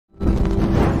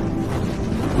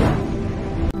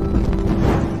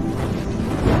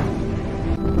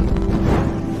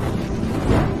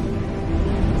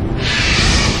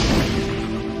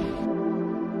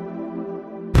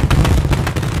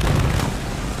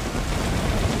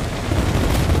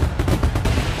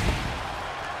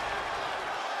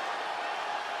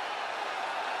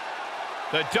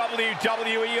The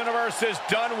WWE Universe is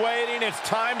done waiting. It's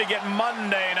time to get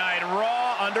Monday Night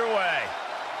Raw underway.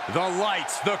 The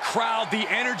lights, the crowd, the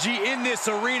energy in this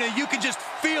arena. You can just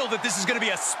feel that this is going to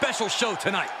be a special show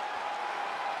tonight.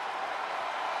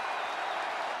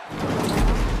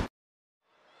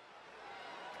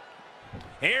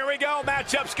 Here we go.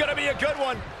 Matchup's going to be a good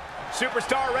one.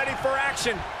 Superstar ready for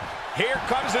action. Here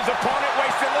comes his opponent,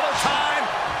 wasting little time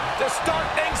to start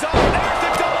things off. There's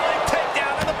the double leg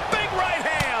takedown and the big right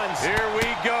hands. Here we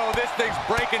go. This thing's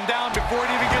breaking down before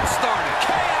it even gets started.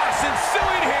 Chaos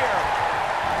ensuing here.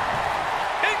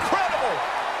 Incredible.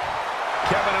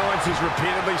 Kevin Owens has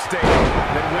repeatedly stated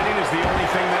that winning is the only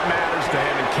thing that matters to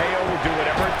him, and KO will do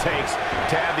whatever it takes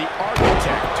to add the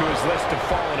architect to his list of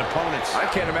fallen opponents. I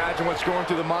can't imagine what's going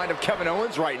through the mind of Kevin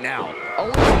Owens right now.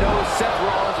 Owens knows Seth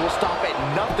Rollins will stop at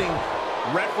nothing.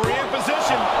 Referee in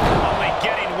position. Only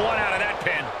getting one out of that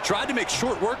pin. Tried to make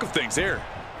short work of things here.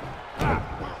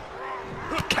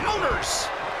 Counters.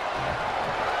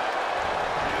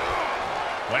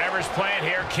 Whatever's playing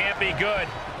here can't be good.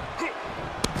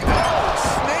 Oh,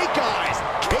 snake eyes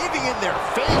caving in their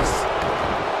face.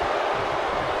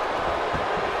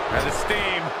 And the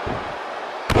steam.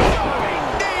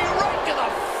 Knee right to the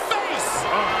face.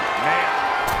 Oh, man.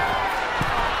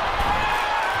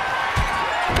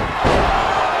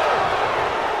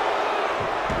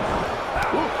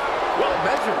 Ooh, well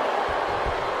measured.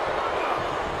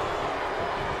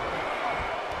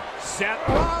 Seth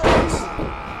Rollins.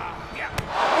 Yeah.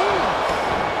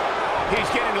 He's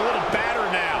getting a little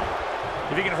battered now.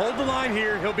 If he can hold the line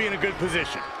here, he'll be in a good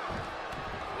position.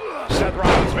 Seth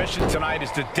Rollins' mission tonight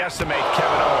is to decimate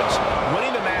Kevin Owens.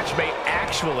 Winning the match may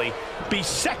actually be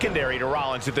secondary to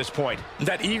Rollins at this point.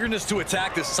 That eagerness to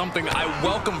attack is something I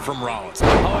welcome from Rollins.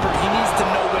 However, he needs to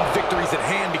know when victory's at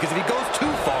hand, because if he goes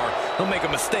too far, he'll make a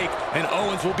mistake, and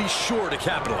Owens will be sure to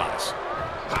capitalize.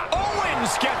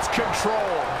 Owens gets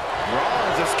control.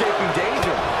 Rollins escaping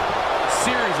danger.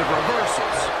 Series of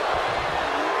reversals.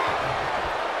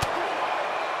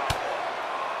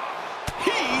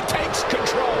 He takes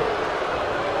control.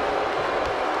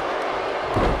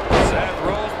 Seth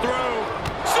rolls through.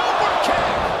 Super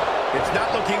kick. It's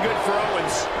not looking good for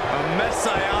Owens. A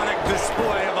messianic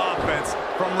display of offense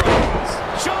from Rollins.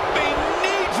 Jumping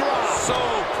knee drop. So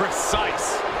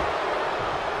precise.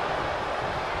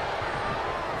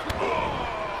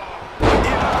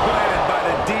 Implanted by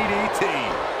the DDT.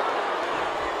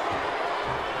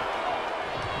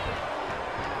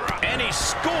 And he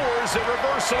scores a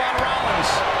reversal on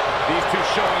Rollins. These two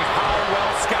showing how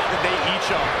well scouted they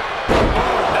each are.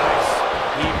 Oh, nice.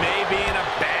 He may be in a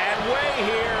bad way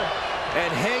here.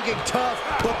 And hanging tough,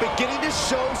 but beginning to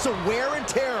show some wear and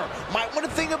tear. Might want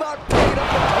to think about picking up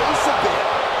the pace a bit.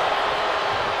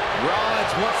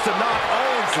 Rollins wants to knock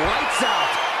Owens lights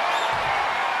out.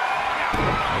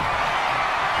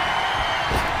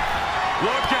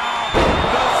 Look out!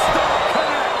 The stomp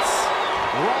connects!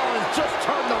 Rollins just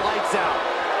turned the lights out.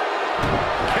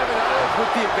 Kevin Owens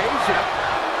with the evasion.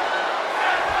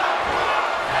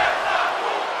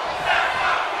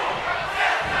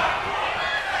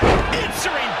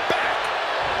 Answering back.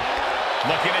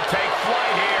 Looking to take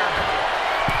flight here.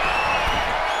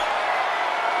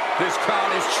 This crowd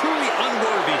is truly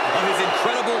unworthy of his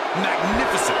incredible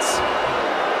magnificence.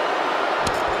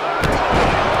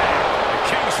 The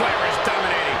Kingslayer is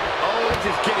dominating. Owens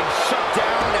is getting shut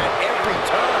down at every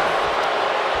turn.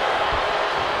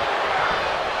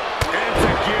 And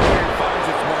Takiri finds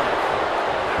its mark.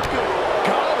 Good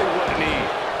golly, what a knee.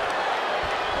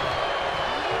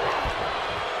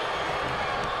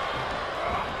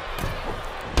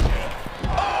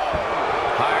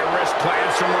 High-risk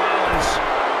plans from Rollins.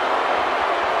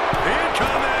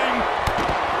 Incoming!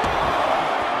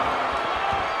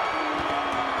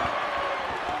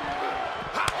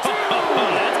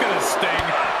 That's gonna sting.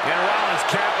 And Rollins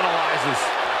capitalizes.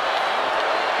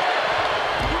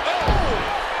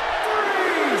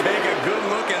 Take a good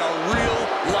look at a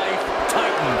real-life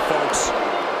Titan, folks.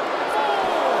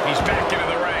 He's back into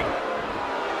the ring.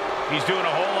 He's doing a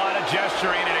whole lot of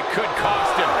gesturing, and it could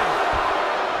cost him.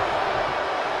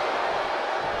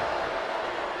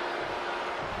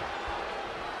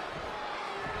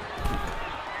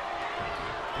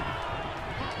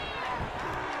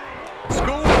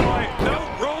 Schoolboy, no,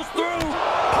 rolls through.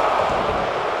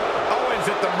 Owens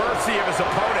at the mercy of his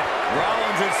opponent.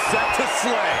 Rollins is set to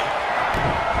slay.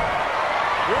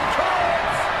 Here it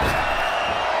comes.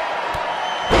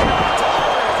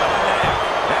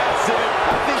 That's it.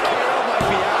 I think KO might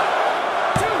be out.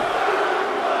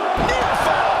 Near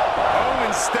fall.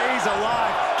 Owens stays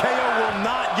alive. KO will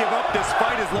not give up this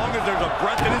fight as long as there's a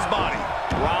breath in his body.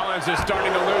 Rollins is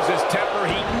starting to lose his temper.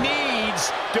 He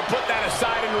needs to put that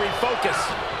aside and refocus.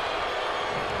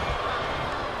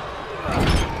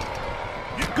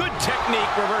 Good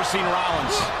technique reversing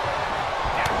Rollins.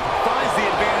 Finds the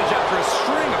advantage after a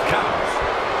string of counters.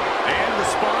 And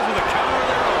responds with a counter of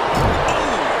their own.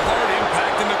 Oh, hard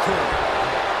impact in the corner.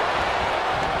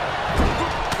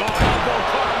 Oh, elbow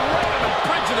caught him right on the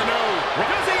bridge of the nose.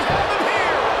 Does he have him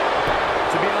here?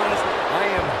 To be honest, I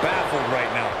am baffled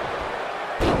right now.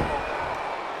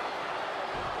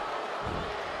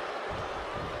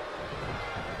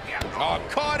 Oh,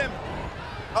 caught him.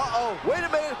 Uh-oh, wait a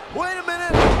minute, wait a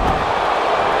minute.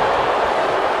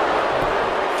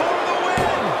 For the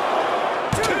win.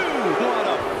 2. What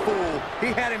a fool. He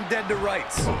had him dead to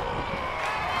rights.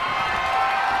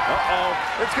 Uh-oh,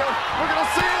 let's go. We're going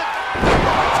to see it.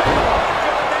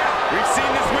 We've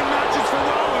seen this win matches for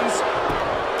Rollins.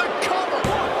 The cover.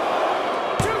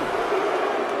 1,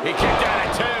 2. He kicked out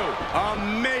at 2.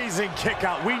 Amazing kick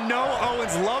out. We know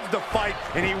Owens loves to fight,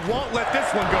 and he won't let this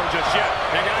one go just yet.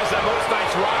 And guys, on most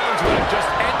nights, Rollins would have just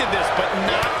ended this, but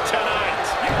not tonight.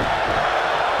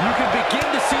 You can begin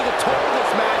to see the toll of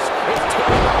this match. It's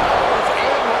turning on Owens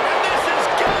and this is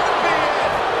gonna be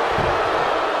it.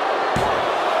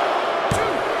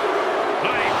 2.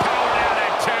 He powered out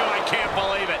at 2. I can't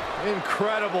believe it.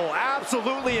 Incredible,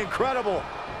 absolutely incredible.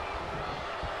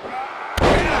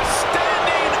 And a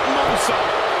standing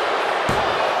moonsault.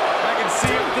 I can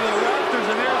see him to the rafters,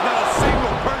 and there's not a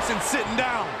single person sitting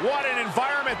down. What an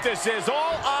environment this is.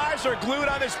 All eyes are glued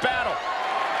on this battle.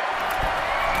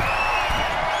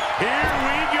 Here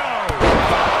we go.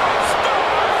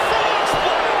 5-star frog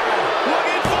splash.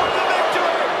 Looking for the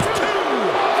victory. 2.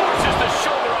 Forces the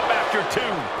shoulder up after 2.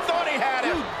 Thought he had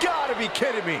him. You gotta be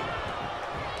kidding me.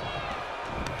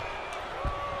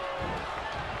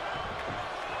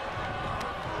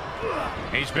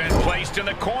 He's been placed in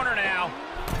the corner now.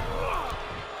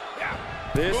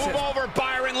 Move over,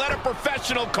 Byron. Let a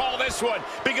professional call this one,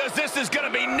 because this is going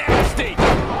to be nasty.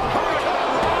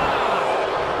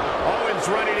 Owens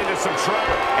running into some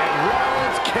trouble. And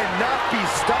Rollins cannot be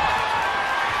stopped.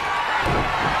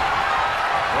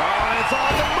 Rollins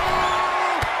on the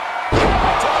move.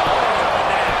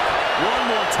 One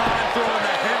more time, throwing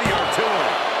the heavy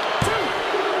artillery. 2.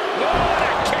 What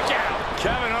a kick out.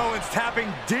 Kavin Owens tapping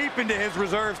deep into his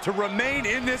reserves to remain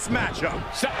in this matchup.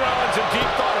 Seth Rollins in deep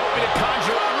thought, hoping to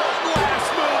conjure up one last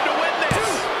move to win this.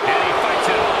 And he fights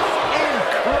it off.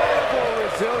 Incredible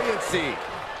resiliency.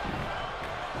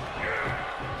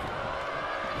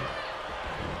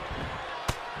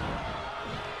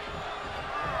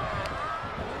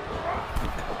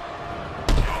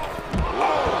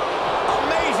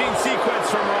 Amazing sequence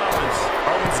from Rollins.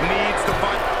 Owens needs to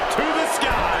fight to the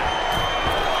sky.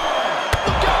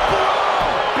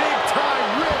 Big time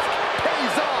risk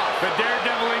pays off. The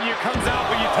daredevil in you comes out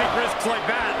when you take risks like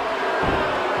that.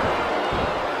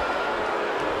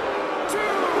 2.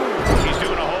 He's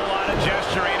doing a whole lot of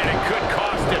gesturing, and it could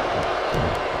cost him.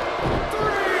 3.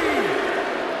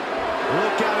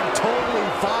 Look at him totally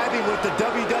vibing with the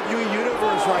WWE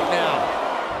Universe right now.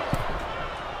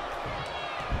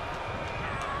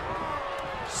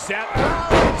 Seth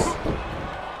Rollins.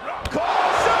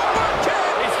 Super kick.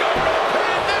 He's going to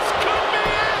pin. This could be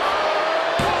it.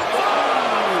 The bottom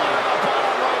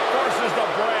rope forces the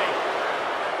break.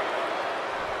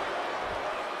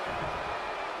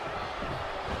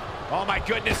 Oh, my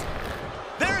goodness.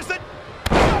 There's the knee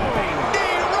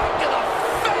right to the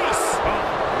face. Oh,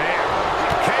 man.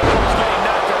 Cable's getting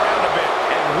knocked around a bit.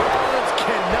 And Rollins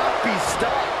cannot be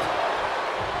stopped.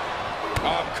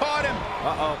 Oh, caught him.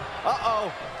 Uh-oh.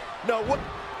 Uh-oh. No, what?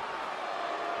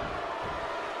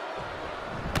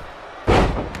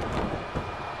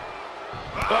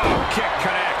 Oh, kick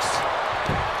connects.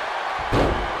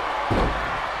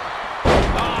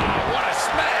 Oh, what a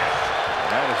smash.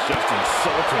 That is just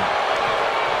insulting.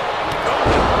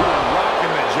 Oh,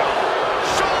 rocking the jaw.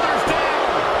 Shoulders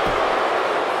down.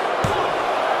 1,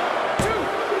 2,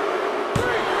 3.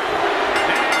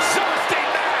 An exhausting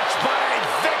match, but a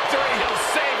victory he'll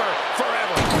savor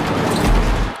forever.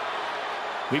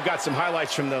 We've got some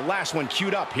highlights from the last one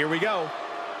queued up. Here we go.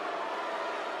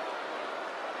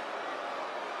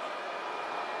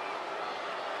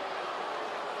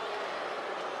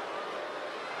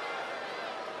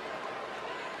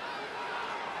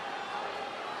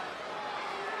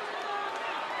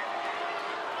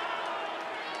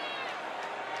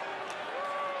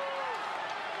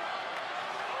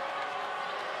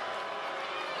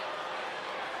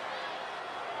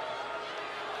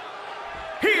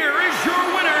 Here is your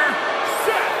winner,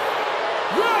 Seth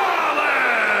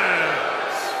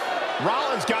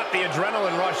Rollins! Rollins got the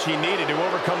adrenaline rush he needed to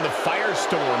overcome the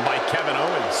firestorm by Kevin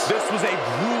Owens. This was a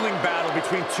grueling battle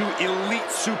between two elite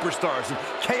superstars. And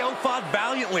KO fought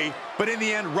valiantly, but in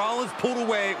the end, Rollins pulled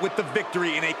away with the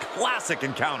victory in a classic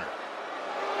encounter.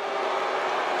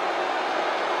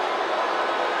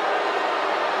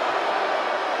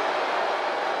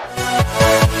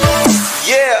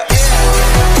 Yeah.